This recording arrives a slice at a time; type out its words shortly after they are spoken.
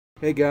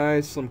Hey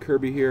guys,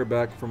 SlimKirby here,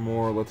 back for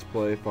more Let's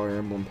Play Fire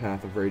Emblem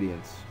Path of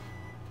Radiance.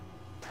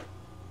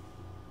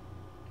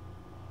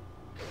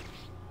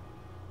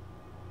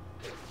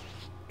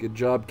 Good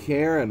job,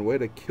 Karen. Way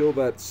to kill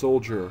that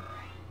soldier.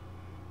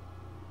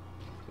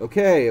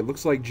 Okay, it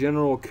looks like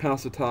General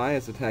Kasatai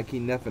is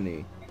attacking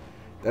Neph.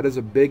 That is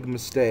a big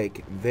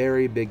mistake.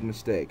 Very big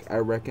mistake. I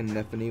reckon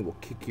Neph will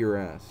kick your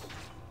ass.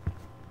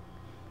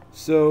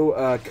 So,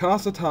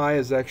 Kasatai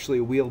is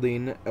actually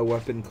wielding a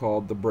weapon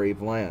called the Brave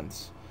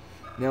Lance.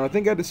 Now, I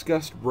think I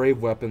discussed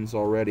brave weapons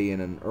already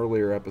in an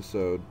earlier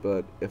episode,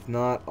 but if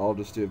not, I'll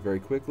just do it very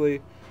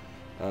quickly.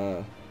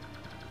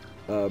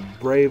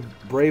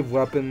 Brave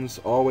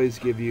weapons always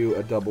give you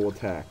a double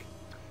attack.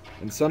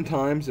 And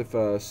sometimes, if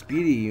a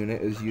speedy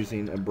unit is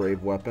using a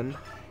brave weapon,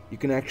 you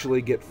can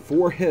actually get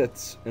 4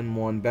 hits in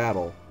one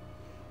battle.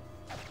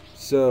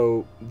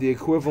 So, the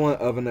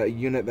equivalent of a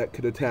unit that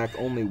could attack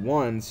only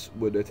once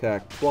would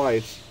attack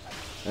twice,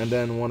 and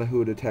then one who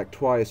would attack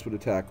twice would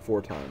attack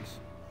 4 times.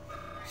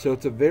 So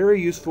it's a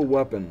very useful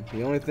weapon.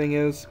 The only thing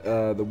is,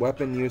 the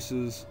weapon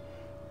uses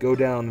go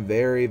down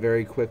very,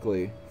 very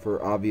quickly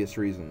for obvious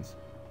reasons.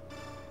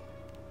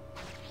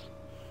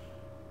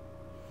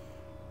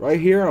 Right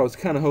here, I was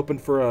kind of hoping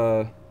for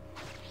a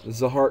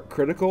Zahart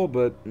critical,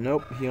 but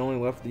nope, he only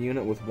left the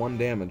unit with 1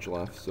 damage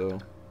left, so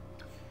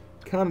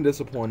kind of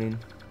disappointing.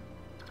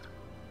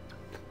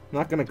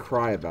 Not going to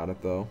cry about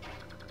it, though.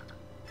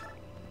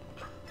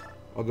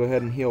 I'll go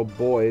ahead and heal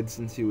Boyd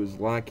since he was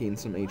lacking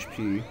some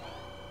HP.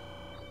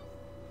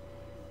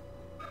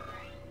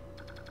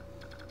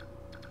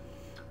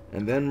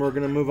 And then we're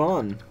going to move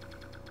on.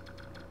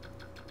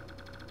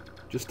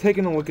 Just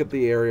taking a look at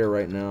the area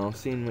right now,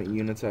 seeing what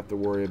units I have to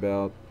worry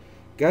about.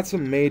 Got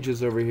some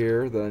mages over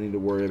here that I need to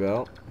worry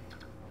about.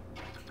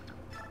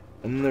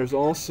 And then there's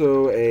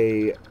also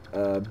a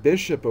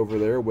bishop over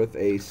there with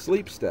a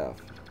sleep staff.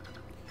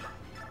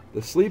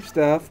 The sleep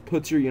staff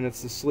puts your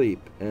units to sleep,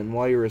 and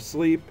while you're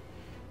asleep,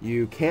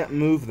 you can't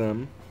move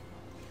them.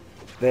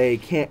 They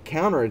can't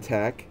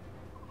counterattack,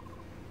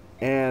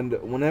 and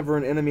whenever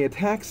an enemy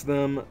attacks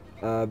them,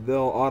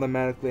 they'll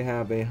automatically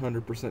have a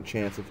 100%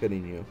 chance of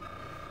hitting you.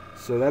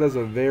 So that is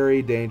a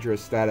very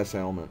dangerous status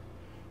element.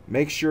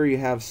 Make sure you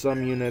have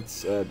some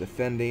units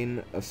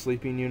defending a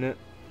sleeping unit,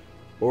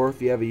 or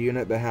if you have a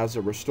unit that has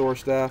a restore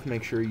staff,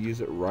 make sure you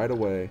use it right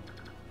away.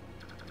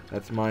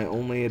 That's my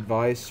only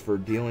advice for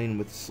dealing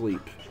with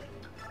sleep.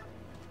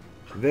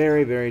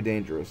 Very, very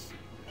dangerous.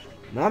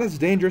 Not as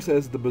dangerous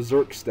as the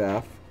Berserk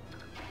staff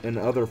in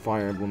other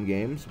Fire Emblem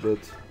games, but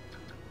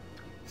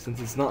since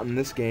it's not in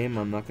this game,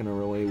 I'm not going to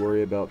really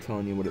worry about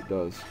telling you what it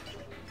does.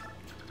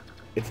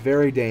 It's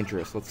very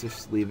dangerous. Let's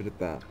just leave it at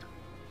that.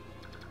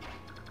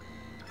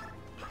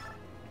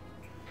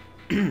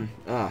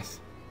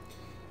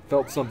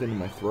 Felt something in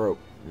my throat.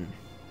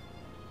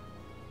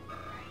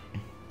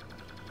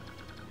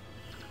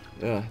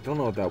 Yeah, don't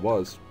know what that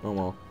was. Oh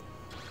well.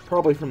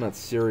 Probably from that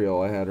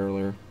cereal I had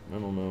earlier. I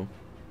don't know.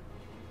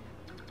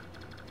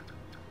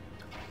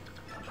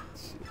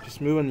 Just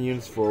moving the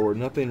units forward.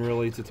 Nothing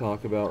really to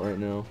talk about right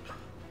now.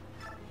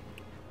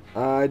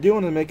 I do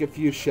want to make a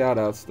few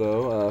shoutouts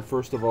though.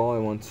 First of all, I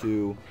want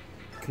to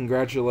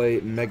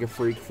congratulate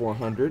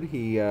MegaFreak400.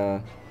 He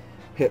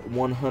hit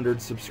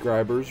 100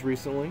 subscribers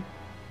recently.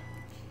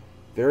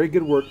 Very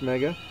good work,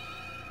 Mega.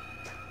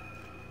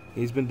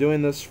 He's been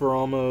doing this for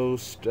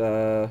almost,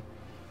 I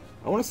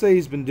want to say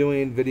he's been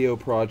doing video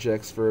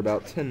projects for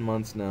about 10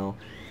 months now.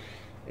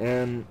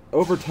 And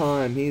over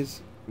time,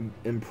 he's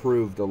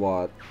improved a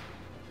lot.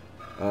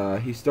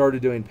 He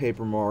started doing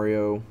Paper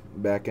Mario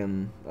back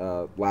in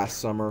last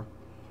summer.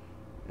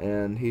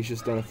 And he's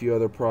just done a few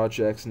other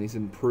projects, and he's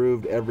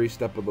improved every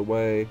step of the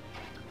way.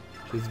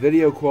 His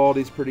video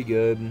quality is pretty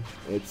good.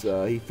 It's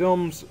he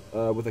films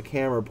with a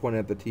camera pointed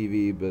at the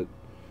TV, but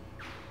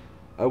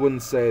I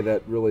wouldn't say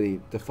that really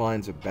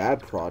defines a bad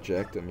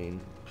project. I mean,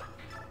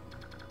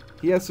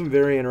 he has some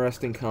very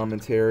interesting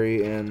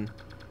commentary, and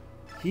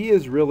he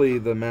is really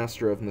the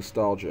master of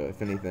nostalgia,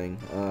 if anything.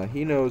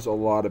 He knows a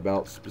lot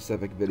about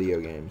specific video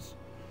games.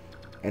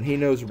 And he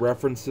knows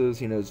references,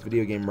 he knows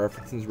video game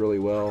references really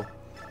well.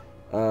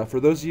 For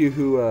those of you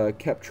who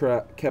kept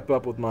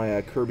up with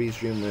my Kirby's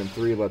Dream Land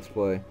 3 Let's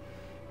Play,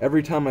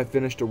 every time I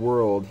finished a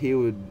world, he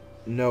would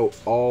know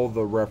all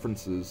the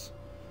references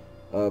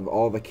of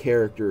all the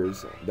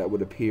characters that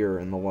would appear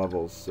in the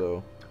levels,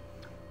 so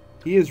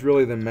he is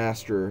really the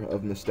master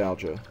of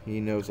nostalgia. He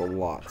knows a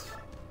lot.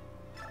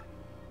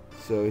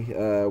 So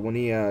when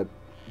he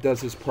does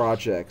his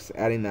projects,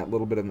 adding that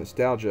little bit of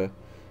nostalgia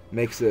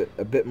makes it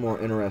a bit more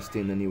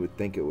interesting than you would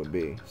think it would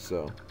be.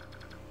 So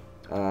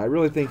I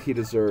really think he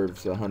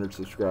deserves 100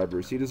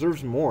 subscribers. He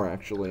deserves more,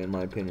 actually, in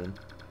my opinion.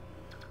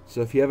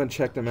 So if you haven't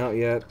checked him out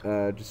yet,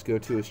 just go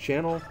to his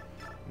channel,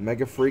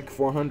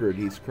 MegaFreak400.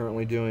 He's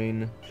currently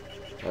doing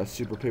a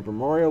Super Paper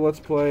Mario Let's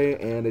Play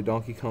and a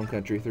Donkey Kong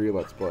Country 3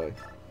 Let's Play.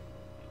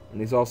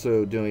 And he's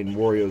also doing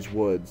Wario's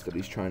Woods that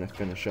he's trying to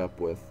finish up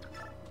with.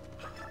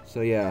 So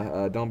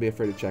yeah, don't be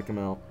afraid to check him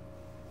out.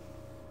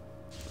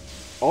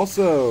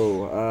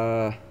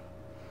 Also,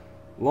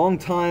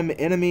 longtime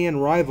enemy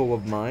and rival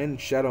of mine,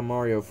 Shadow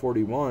Mario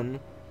 41,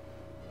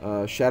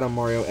 Shadow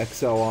Mario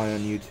XLI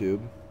on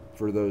YouTube,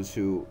 for those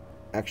who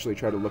actually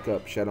try to look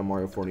up Shadow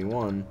Mario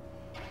 41.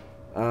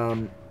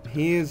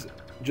 He has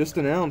just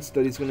announced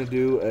that he's going to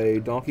do a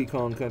Donkey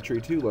Kong Country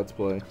 2 Let's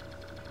Play.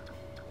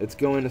 It's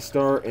going to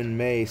start in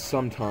May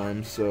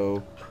sometime,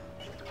 so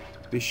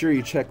be sure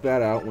you check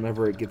that out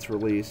whenever it gets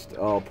released.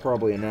 I'll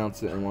probably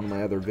announce it in one of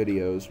my other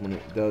videos when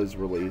it does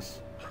release,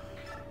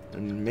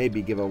 and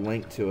maybe give a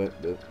link to it,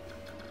 but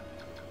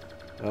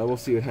we'll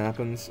see what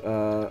happens.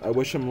 I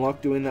wish him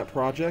luck doing that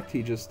project.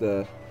 He just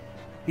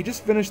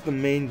finished the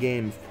main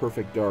game of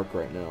Perfect Dark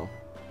right now,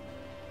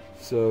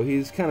 so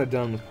he's kind of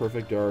done with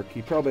Perfect Dark.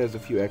 He probably has a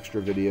few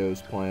extra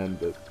videos planned,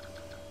 but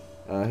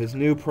his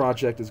new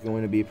project is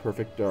going to be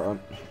Perfect Dark,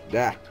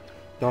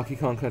 Donkey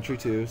Kong Country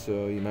 2,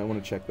 so you might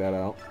want to check that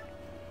out.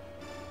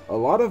 A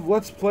lot of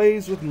Let's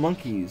Plays with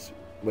monkeys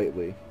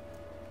lately.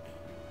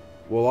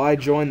 Will I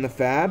join the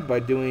fad by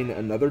doing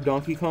another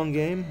Donkey Kong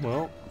game?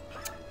 Well,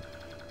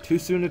 too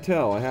soon to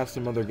tell. I have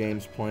some other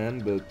games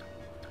planned, but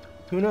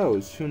who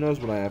knows? Who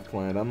knows what I have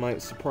planned? I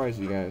might surprise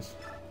you guys.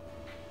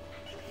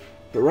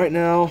 But right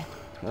now,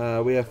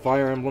 we have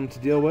Fire Emblem to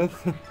deal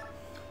with.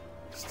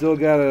 Still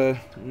got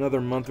another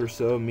month or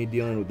so of me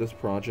dealing with this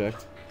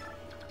project.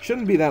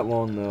 Shouldn't be that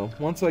long, though.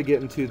 Once I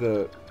get into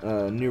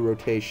the new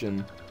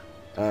rotation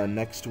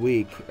next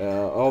week,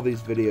 all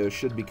these videos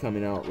should be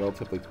coming out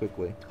relatively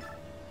quickly.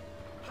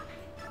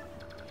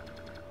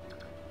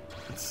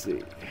 Let's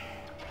see.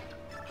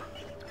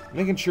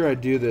 Making sure I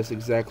do this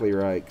exactly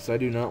right, because I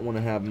do not want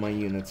to have my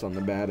units on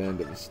the bad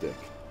end of the stick.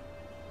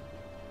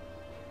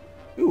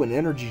 Ooh, an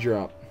energy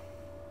drop.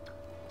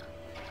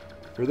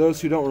 For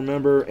those who don't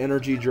remember,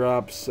 energy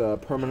drops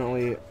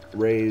permanently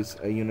raise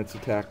a unit's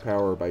attack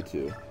power by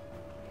 2.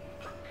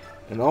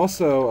 And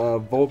also,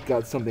 Volk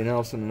got something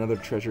else in another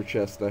treasure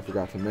chest that I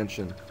forgot to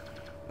mention.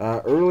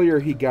 Earlier,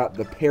 he got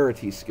the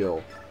parity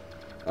skill.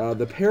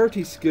 The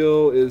parity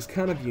skill is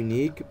kind of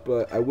unique,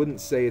 but I wouldn't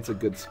say it's a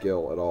good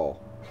skill at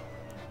all.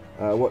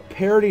 What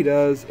parity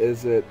does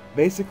is it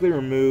basically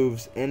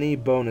removes any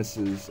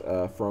bonuses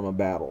from a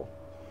battle.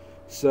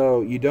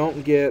 So you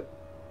don't get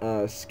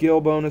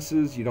skill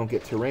bonuses, you don't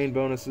get terrain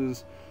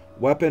bonuses,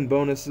 weapon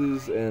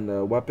bonuses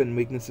and weapon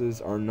weaknesses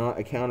are not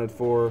accounted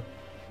for.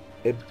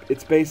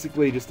 It's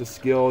basically just a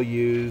skill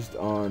used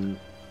on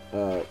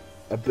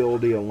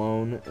ability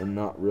alone and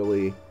not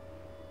really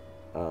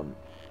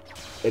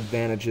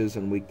advantages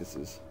and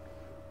weaknesses.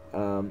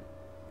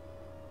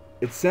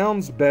 It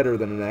sounds better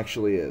than it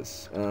actually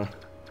is.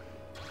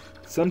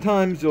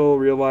 Sometimes you'll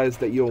realize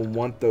that you'll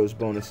want those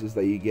bonuses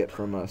that you get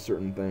from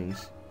certain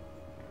things.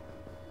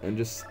 And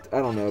just, I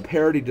don't know,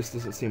 parity just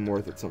doesn't seem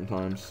worth it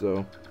sometimes,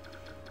 so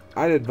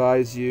I'd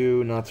advise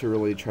you not to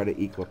really try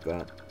to equip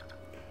that.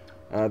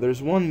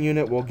 There's one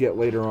unit we'll get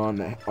later on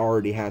that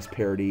already has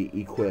parity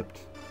equipped,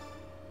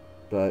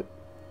 but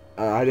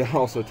I'd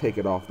also take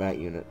it off that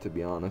unit, to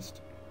be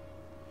honest.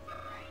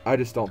 I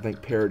just don't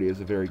think parity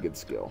is a very good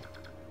skill.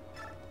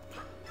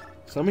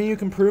 Some of you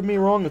can prove me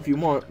wrong if you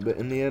want, but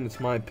in the end it's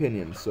my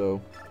opinion,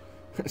 so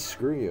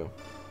screw you.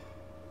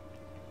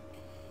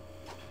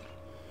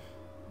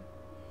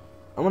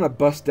 I'm gonna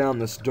bust down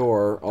this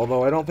door,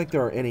 although I don't think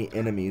there are any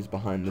enemies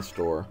behind this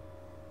door.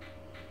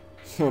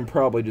 So I'm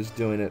probably just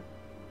doing it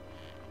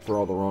for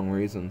all the wrong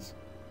reasons.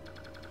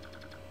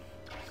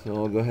 So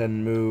I'll go ahead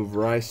and move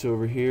Rice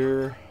over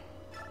here.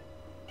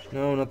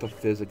 No, not the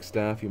physics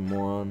staff, you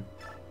moron.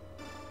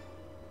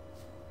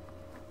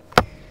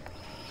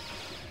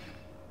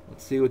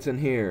 Let's see what's in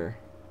here.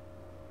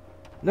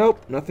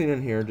 Nope, nothing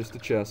in here, just a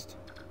chest.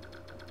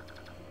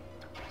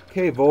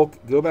 Okay, Volk,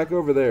 go back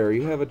over there.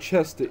 You have a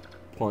chest to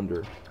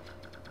plunder.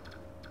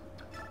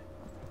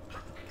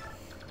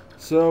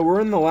 So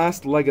we're in the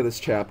last leg of this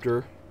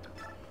chapter.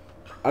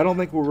 I don't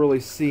think we'll really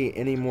see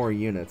any more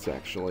units,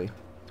 actually.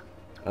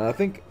 I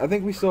think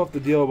we still have to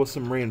deal with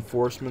some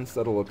reinforcements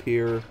that'll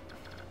appear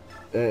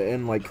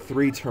in like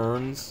 3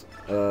 turns,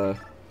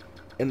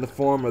 in the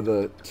form of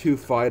the 2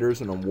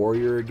 fighters and a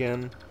warrior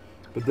again.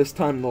 But this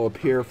time they'll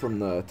appear from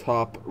the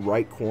top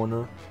right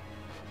corner.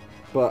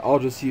 But I'll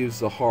just use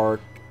the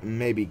Hark,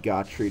 maybe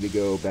Gatrie, to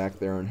go back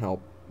there and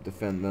help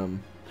defend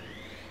them.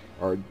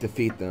 Or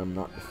defeat them,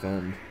 not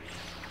defend.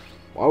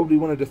 Why would we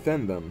want to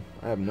defend them?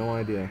 I have no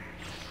idea.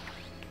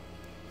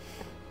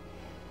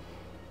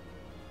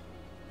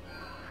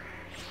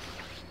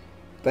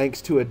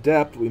 Thanks to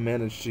Adept, we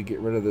managed to get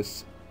rid of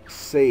this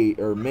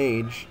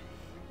mage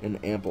in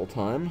ample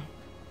time.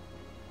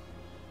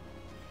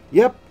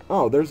 Yep.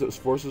 Oh, there's those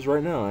forces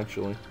right now,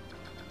 actually.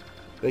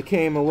 They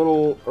came a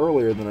little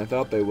earlier than I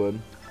thought they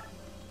would.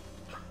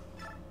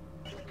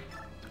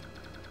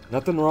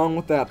 Nothing wrong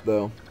with that,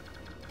 though.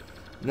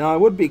 Now, I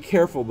would be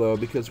careful, though,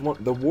 because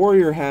the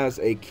warrior has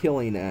a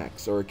killing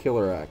axe, or a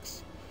killer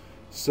axe.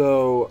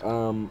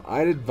 So,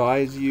 I'd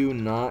advise you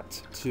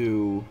not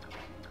to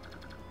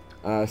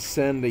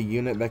send a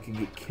unit that could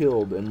get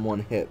killed in 1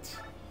 hit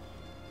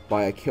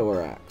by a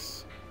killer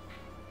axe.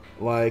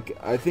 Like,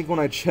 I think when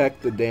I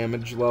checked the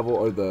damage level,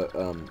 or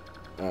the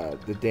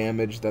the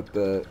damage that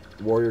the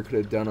warrior could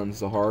have done on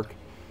Zahark.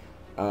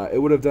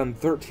 It would have done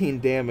 13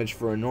 damage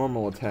for a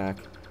normal attack,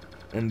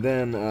 and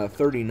then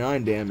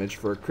 39 damage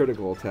for a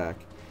critical attack.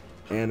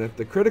 And if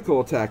the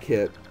critical attack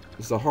hit,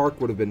 Zahark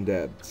would have been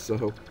dead.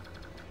 So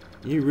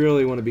you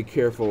really want to be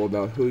careful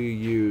about who you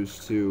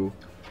use to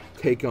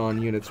take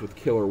on units with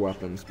killer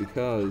weapons,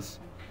 because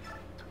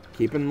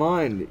keep in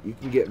mind you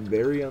can get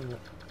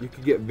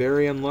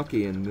very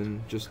unlucky and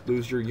then just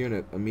lose your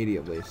unit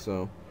immediately.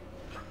 So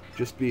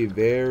just be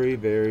very,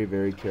 very,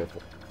 very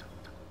careful.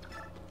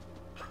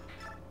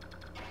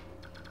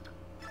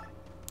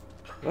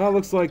 Well,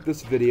 looks like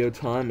this video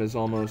time is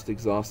almost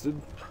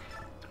exhausted.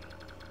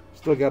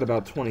 Still got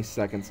about 20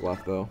 seconds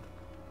left, though.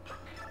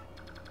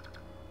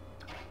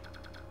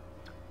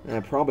 I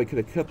probably could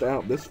have cut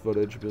out this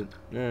footage, but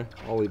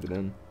I'll leave it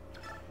in.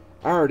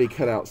 I already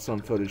cut out some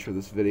footage for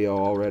this video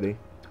already.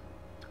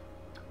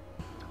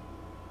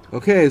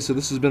 Okay, so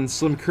this has been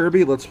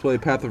SlimKirby. Let's play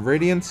Path of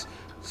Radiance.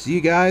 See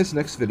you guys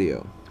next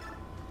video.